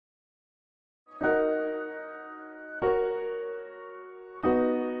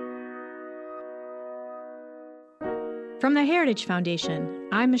From the Heritage Foundation,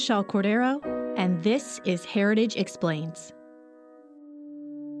 I'm Michelle Cordero, and this is Heritage Explains.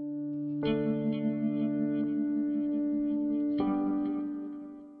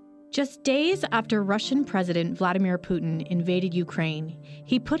 Just days after Russian President Vladimir Putin invaded Ukraine,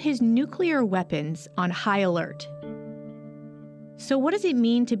 he put his nuclear weapons on high alert. So what does it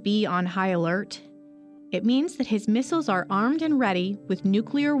mean to be on high alert? It means that his missiles are armed and ready with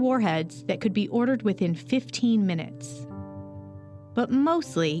nuclear warheads that could be ordered within 15 minutes. But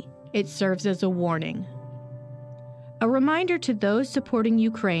mostly, it serves as a warning. A reminder to those supporting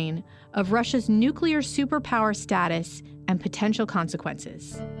Ukraine of Russia's nuclear superpower status and potential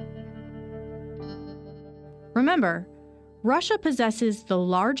consequences. Remember, Russia possesses the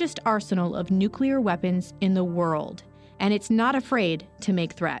largest arsenal of nuclear weapons in the world, and it's not afraid to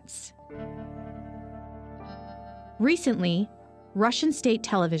make threats. Recently, Russian state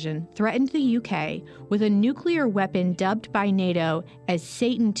television threatened the UK with a nuclear weapon dubbed by NATO as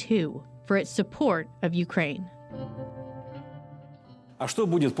Satan II for its support of Ukraine. What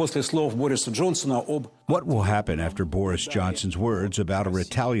will happen after Boris Johnson's words about a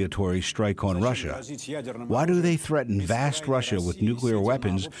retaliatory strike on Russia? Why do they threaten vast Russia with nuclear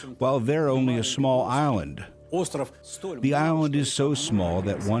weapons while they're only a small island? The island is so small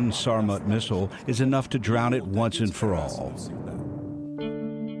that one Sarmat missile is enough to drown it once and for all.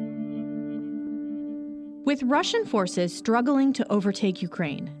 With Russian forces struggling to overtake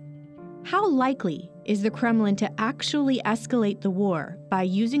Ukraine, how likely is the Kremlin to actually escalate the war by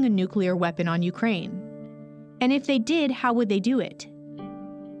using a nuclear weapon on Ukraine? And if they did, how would they do it?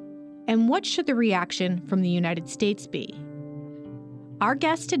 And what should the reaction from the United States be? Our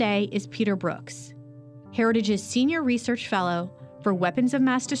guest today is Peter Brooks, Heritage's Senior Research Fellow for Weapons of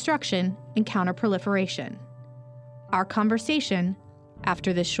Mass Destruction and Counterproliferation. Our conversation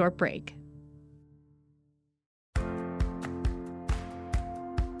after this short break.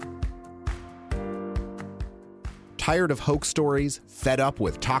 Tired of hoax stories? Fed up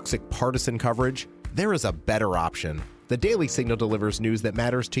with toxic partisan coverage? There is a better option. The Daily Signal delivers news that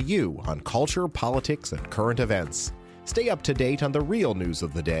matters to you on culture, politics, and current events. Stay up to date on the real news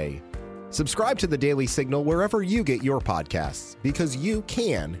of the day. Subscribe to the Daily Signal wherever you get your podcasts, because you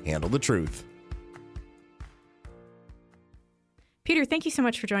can handle the truth. Peter, thank you so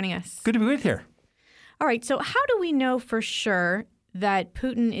much for joining us. Good to be with here. All right, so how do we know for sure that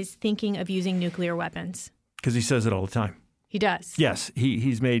Putin is thinking of using nuclear weapons? Because he says it all the time. He does. Yes,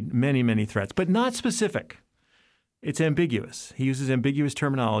 he's made many, many threats, but not specific. It's ambiguous. He uses ambiguous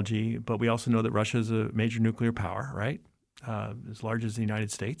terminology, but we also know that Russia is a major nuclear power, right? As large as the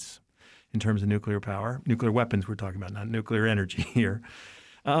United States in terms of nuclear power. Nuclear weapons we're talking about, not nuclear energy here.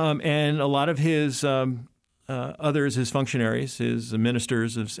 And a lot of his others, his functionaries, his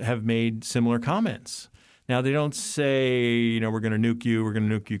ministers have made similar comments. Now, they don't say, we're going to nuke you, we're going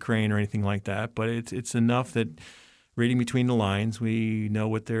to nuke Ukraine or anything like that, but it's enough that reading between the lines, we know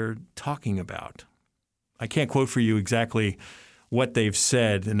what they're talking about. I can't quote for you exactly what they've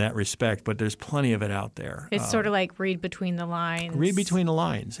said in that respect, but there's plenty of it out there. It's sort of like read between the lines. Read between the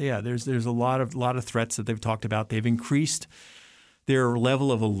lines. Yeah, there's a lot of threats that they've talked about. They've increased their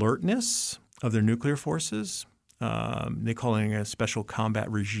level of alertness of their nuclear forces. They're calling it a special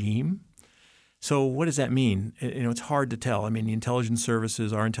combat regime. So what does that mean? It's hard to tell. I mean, the intelligence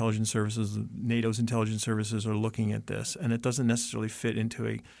services, our intelligence services, NATO's intelligence services are looking at this, and it doesn't necessarily fit into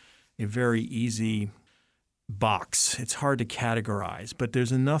a very easy box. It's hard to categorize, but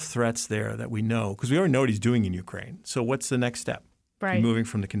there's enough threats there that we know, because we already know what he's doing in Ukraine. So what's the next step? Right. Moving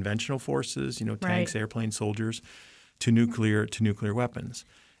from the conventional forces, tanks, right, airplanes, soldiers, to nuclear weapons.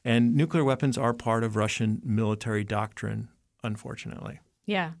 And nuclear weapons are part of Russian military doctrine, unfortunately.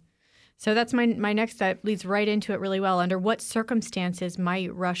 Yeah. So that's my next step, leads right into it really well. Under what circumstances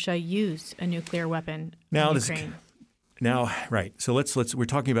might Russia use a nuclear weapon in Ukraine? Right. So we're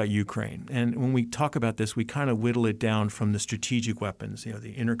talking about Ukraine. And when we talk about this, we kind of whittle it down from the strategic weapons,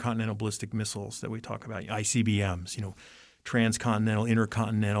 the intercontinental ballistic missiles that we talk about, ICBMs, transcontinental,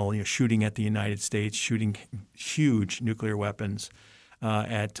 intercontinental, shooting at the United States, shooting huge nuclear weapons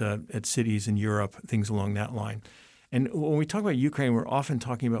at cities in Europe, things along that line. And when we talk about Ukraine, we're often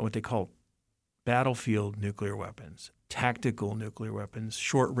talking about what they call battlefield nuclear weapons, tactical nuclear weapons,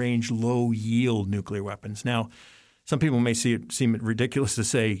 short-range, low-yield nuclear weapons. Now, some people may seem ridiculous to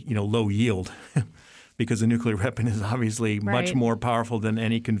say, low yield, because a nuclear weapon is obviously much more powerful than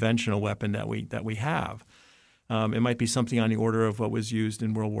any conventional weapon that we have. It might be something on the order of what was used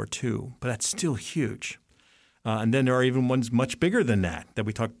in World War II, but that's still huge. And then there are even ones much bigger than that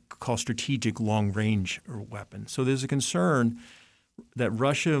we call strategic long-range weapons. So there's a concern that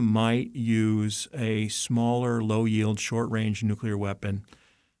Russia might use a smaller, low-yield, short-range nuclear weapon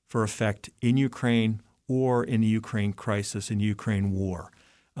for effect in Ukraine or in the Ukraine crisis, in the Ukraine war.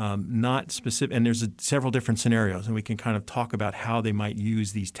 Not specific, and there's several different scenarios, and we can kind of talk about how they might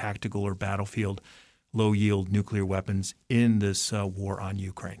use these tactical or battlefield low-yield nuclear weapons in this war on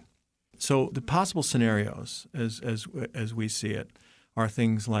Ukraine. So the possible scenarios, as we see it, are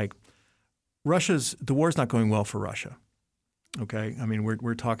things like the war is not going well for Russia. Okay, I mean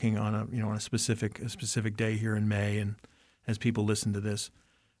we're talking on a specific day here in May, and as people listen to this,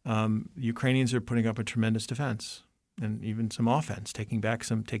 Ukrainians are putting up a tremendous defense and even some offense, taking back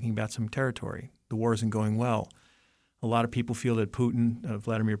some territory. The war isn't going well. A lot of people feel that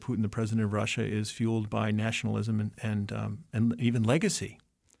Vladimir Putin, the president of Russia, is fueled by nationalism and even legacy.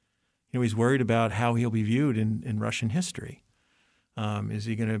 He's worried about how he'll be viewed in Russian history. Is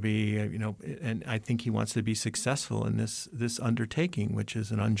he going to be, and I think he wants to be successful in this undertaking, which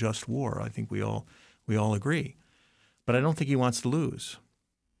is an unjust war. I think we all agree. But I don't think he wants to lose.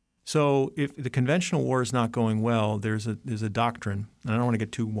 So if the conventional war is not going well, there's a doctrine, and I don't want to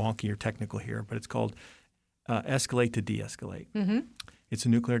get too wonky or technical here, but it's called escalate to de-escalate. Mm-hmm. It's a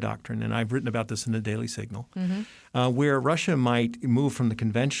nuclear doctrine, and I've written about this in the Daily Signal, where Russia might move from the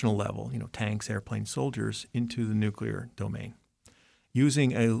conventional level, tanks, airplanes, soldiers, into the nuclear domain,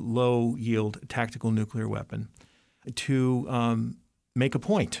 using a low-yield tactical nuclear weapon to make a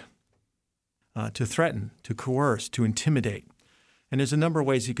point, to threaten, to coerce, to intimidate. And there's a number of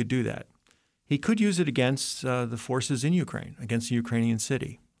ways he could do that. He could use it against the forces in Ukraine, against the Ukrainian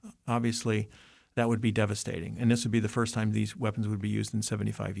city. Obviously, that would be devastating. And this would be the first time these weapons would be used in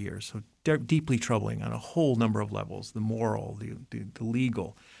 75 years. So they're deeply troubling on a whole number of levels, the moral, the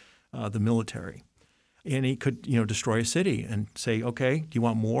legal, the military. And he could, destroy a city and say, okay, do you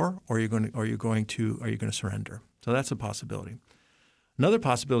want more, or are you going to surrender? So that's a possibility. Another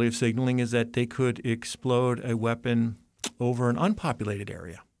possibility of signaling is that they could explode a weapon over an unpopulated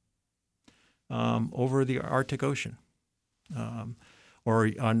area, over the Arctic Ocean,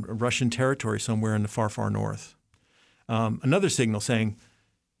 or on Russian territory somewhere in the far, far north. Another signal saying,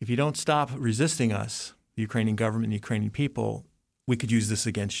 if you don't stop resisting us, the Ukrainian government and the Ukrainian people, we could use this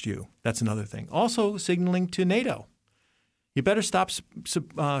against you. That's another thing. Also signaling to NATO, you better stop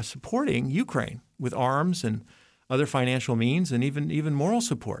supporting Ukraine with arms and other financial means and even moral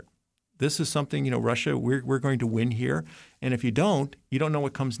support. This is something, Russia, we're going to win here. And if you don't know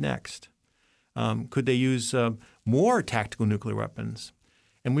what comes next. Could they use more tactical nuclear weapons?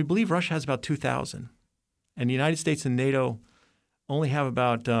 And we believe Russia has about 2,000. And the United States and NATO only have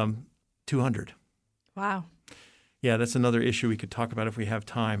about 200. Wow. Yeah, that's another issue we could talk about if we have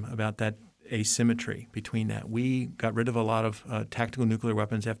time, about that asymmetry between that. We got rid of a lot of tactical nuclear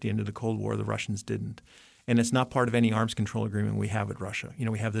weapons after the end of the Cold War. The Russians didn't. And it's not part of any arms control agreement we have with Russia.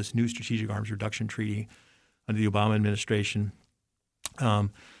 We have this new Strategic Arms Reduction Treaty under the Obama administration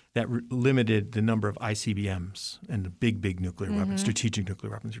that limited the number of ICBMs and the big nuclear weapons, strategic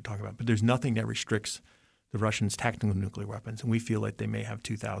nuclear weapons you're talking about. But there's nothing that restricts the Russians' tactical nuclear weapons, and we feel like they may have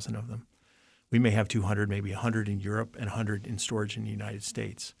 2,000 of them. We may have 200, maybe 100 in Europe and 100 in storage in the United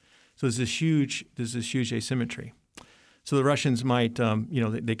States. So there's this huge asymmetry. So the Russians might,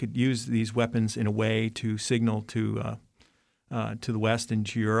 they could use these weapons in a way to signal to the West and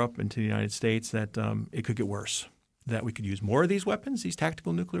to Europe and to the United States that it could get worse, that we could use more of these weapons, these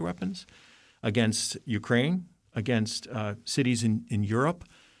tactical nuclear weapons, against Ukraine, against cities in Europe.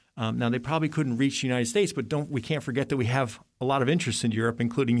 Now, they probably couldn't reach the United States, but we can't forget that we have a lot of interests in Europe,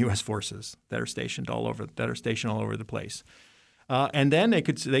 including U.S. forces that are stationed all over the place. And then they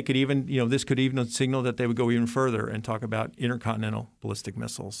could even, this could even signal that they would go even further and talk about intercontinental ballistic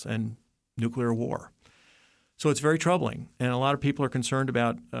missiles and nuclear war. So it's very troubling. And a lot of people are concerned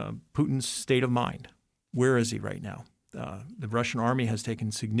about Putin's state of mind. Where is he right now? The Russian army has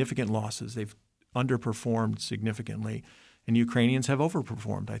taken significant losses. They've underperformed significantly, and Ukrainians have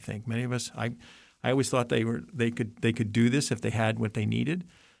overperformed, I think. Many of us, I always thought they could do this if they had what they needed.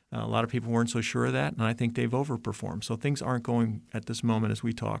 A lot of people weren't so sure of that, and I think they've overperformed. So things aren't going, at this moment as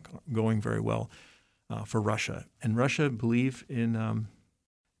we talk, going very well for Russia. And Russia believe in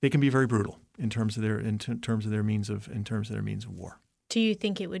they can be very brutal in terms of their means of war. Do you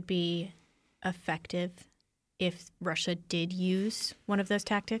think it would be effective if Russia did use one of those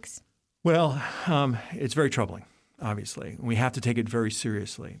tactics? Well, it's very troubling, obviously. We have to take it very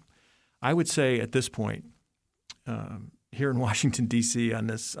seriously. I would say at this point, here in Washington, D.C. on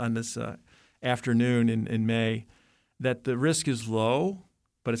this afternoon in May, that the risk is low,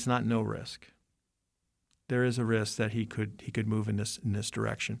 but it's not no risk. there is a risk that he could move in this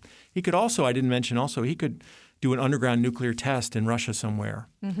direction. He could also, I didn't mention also, he could do an underground nuclear test in Russia somewhere,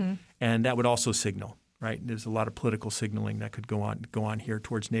 and that would also signal. Right, there's a lot of political signaling that could go on here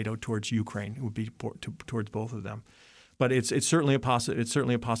towards NATO, towards Ukraine. It would be towards both of them, but it's certainly a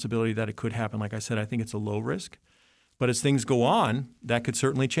possibility that it could happen. Like I said, I think it's a low risk, but as things go on, that could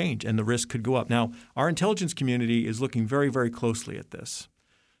certainly change, and the risk could go up. Now, our intelligence community is looking very, very closely at this.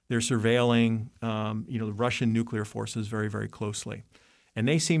 They're surveilling, the Russian nuclear forces very, very closely, and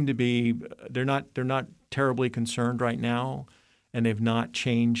they seem to be they're not terribly concerned right now. And they've not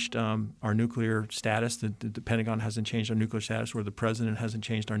changed our nuclear status. The Pentagon hasn't changed our nuclear status, or the president hasn't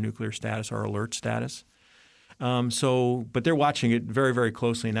changed our nuclear status, our alert status. But they're watching it very, very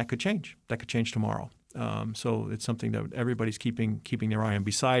closely, and that could change. That could change tomorrow. So it's something that everybody's keeping their eye on,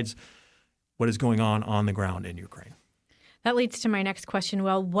 besides what is going on the ground in Ukraine. That leads to my next question.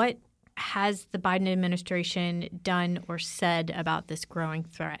 Well, what has the Biden administration done or said about this growing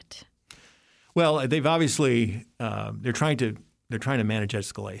threat? Well, they've obviously they're trying to manage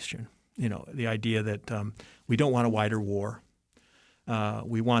escalation. The idea that we don't want a wider war.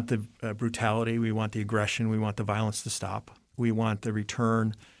 We want the brutality. We want the aggression. We want the violence to stop. We want the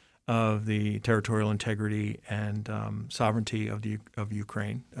return of the territorial integrity and sovereignty of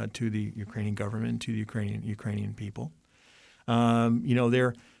Ukraine to the Ukrainian government, to the Ukrainian people.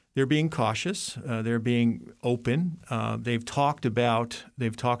 They're being cautious. They're being open. They've talked about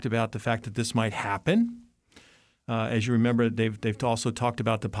the fact that this might happen. As you remember, they've also talked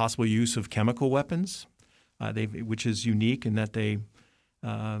about the possible use of chemical weapons, which is unique in that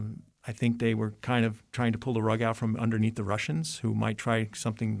I think they were kind of trying to pull the rug out from underneath the Russians, who might try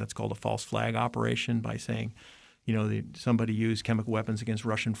something that's called a false flag operation by saying, somebody used chemical weapons against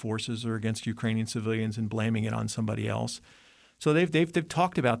Russian forces or against Ukrainian civilians and blaming it on somebody else. So they've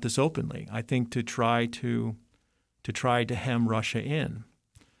talked about this openly, I think, to try to hem Russia in.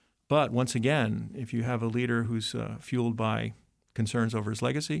 But once again, if you have a leader who's fueled by concerns over his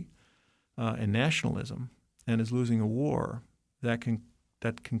legacy and nationalism and is losing a war, that can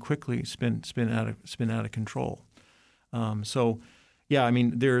quickly spin out of control. There's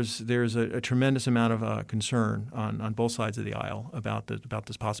a tremendous amount of concern on both sides of the aisle about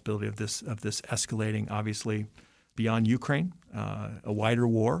this possibility of this escalating, obviously, beyond Ukraine, a wider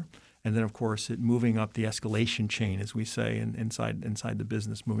war. And then, of course, it moving up the escalation chain, as we say, inside the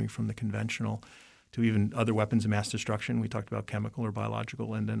business, moving from the conventional to even other weapons of mass destruction. We talked about chemical or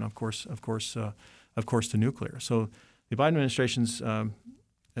biological, and then, of course, to nuclear. So the Biden administration's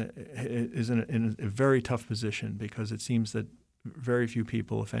is in a very tough position because it seems that very few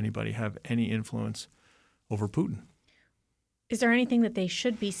people, if anybody, have any influence over Putin. Is there anything that they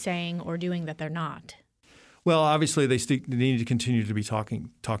should be saying or doing that they're not? Well, obviously, they need to continue to be talking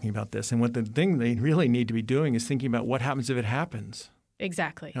about this. And what the thing they really need to be doing is thinking about what happens if it happens.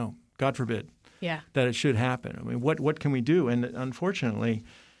 Exactly. No, God forbid. Yeah. That it should happen. I mean, what can we do? And unfortunately,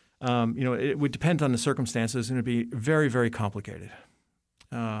 it would depend on the circumstances, and it would be very, very complicated.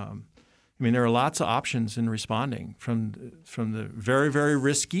 There are lots of options in responding, from the very, very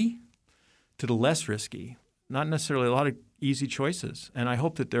risky to the less risky. Not necessarily a lot of easy choices. And I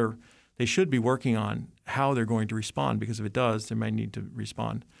hope that they should be working on how they're going to respond, because if it does, they might need to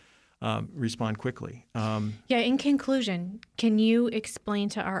respond quickly. In conclusion, can you explain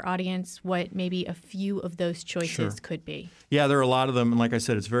to our audience what maybe a few of those choices could be? Yeah, there are a lot of them. And like I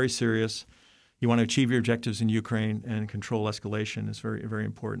said, it's very serious. You want to achieve your objectives in Ukraine and control escalation is very, very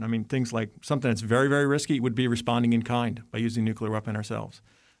important. I mean, things like something that's very, very risky would be responding in kind by using a nuclear weapon ourselves.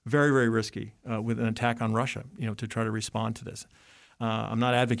 Very, very risky with an attack on Russia, to try to respond to this. I'm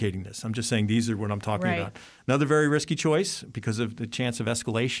not advocating this. I'm just saying these are what I'm talking about. Another very risky choice, because of the chance of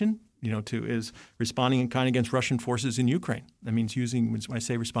escalation, is responding in kind against Russian forces in Ukraine. That means when I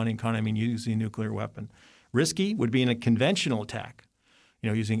say responding in kind, I mean using a nuclear weapon. Risky would be in a conventional attack,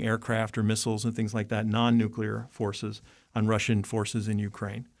 using aircraft or missiles and things like that, non-nuclear forces on Russian forces in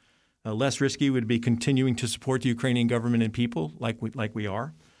Ukraine. Less risky would be continuing to support the Ukrainian government and people like we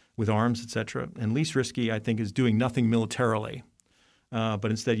are, with arms, et cetera. And least risky, I think, is doing nothing militarily, but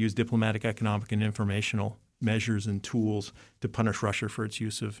instead use diplomatic, economic, and informational measures and tools to punish Russia for its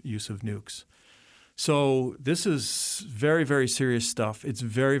use of nukes. So this is very, very serious stuff. It's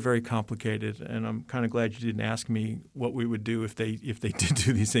very, very complicated, and I'm kind of glad you didn't ask me what we would do if they did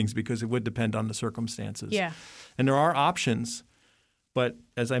do these things, because it would depend on the circumstances. Yeah. And there are options, but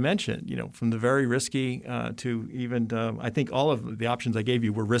as I mentioned, from the very risky to even I think all of the options I gave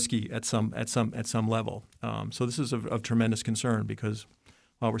you were risky at some level. So this is of tremendous concern, because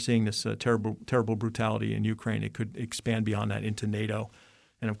while we're seeing this terrible brutality in Ukraine, it could expand beyond that into NATO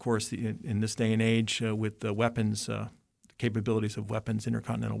And of course, in this day and age, with the weapons, capabilities of weapons,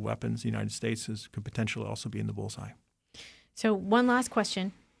 intercontinental weapons, the United States could potentially also be in the bullseye. So one last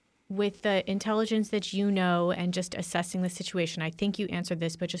question. With the intelligence that you know and just assessing the situation, I think you answered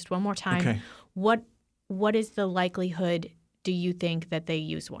this, but just one more time. Okay. What is the likelihood, do you think, that they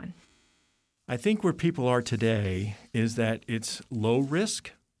use one? I think where people are today is that it's low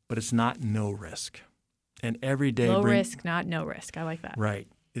risk, but it's not no risk. And every day low risk, not no risk. I like that. Right.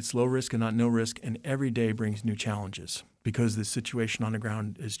 It's low risk and not no risk, and every day brings new challenges because the situation on the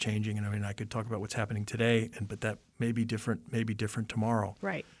ground is changing. And I mean, I could talk about what's happening today, but that may be different tomorrow.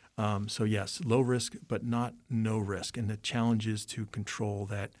 Right. So yes, low risk, but not no risk. And the challenge is to control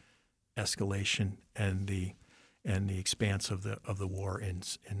that escalation and the expanse of the war in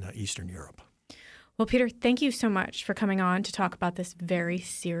Eastern Europe. Well, Peter, thank you so much for coming on to talk about this very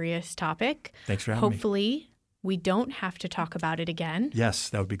serious topic. Thanks for having me. Hopefully, we don't have to talk about it again. Yes,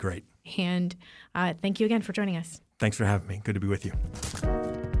 that would be great. And thank you again for joining us. Thanks for having me. Good to be with you.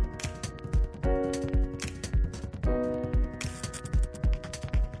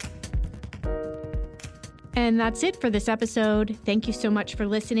 And that's it for this episode. Thank you so much for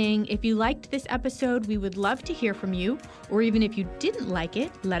listening. If you liked this episode, we would love to hear from you. Or even if you didn't like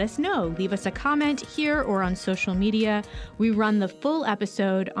it, let us know. Leave us a comment here or on social media. We run the full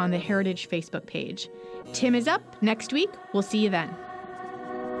episode on the Heritage Facebook page. Tim is up next week. We'll see you then.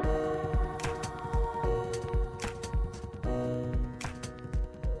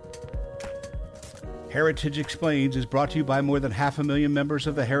 Heritage Explains is brought to you by more than 500,000 members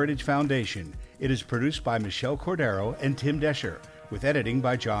of the Heritage Foundation. It is produced by Michelle Cordero and Tim Desher, with editing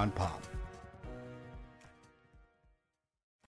by John Popp.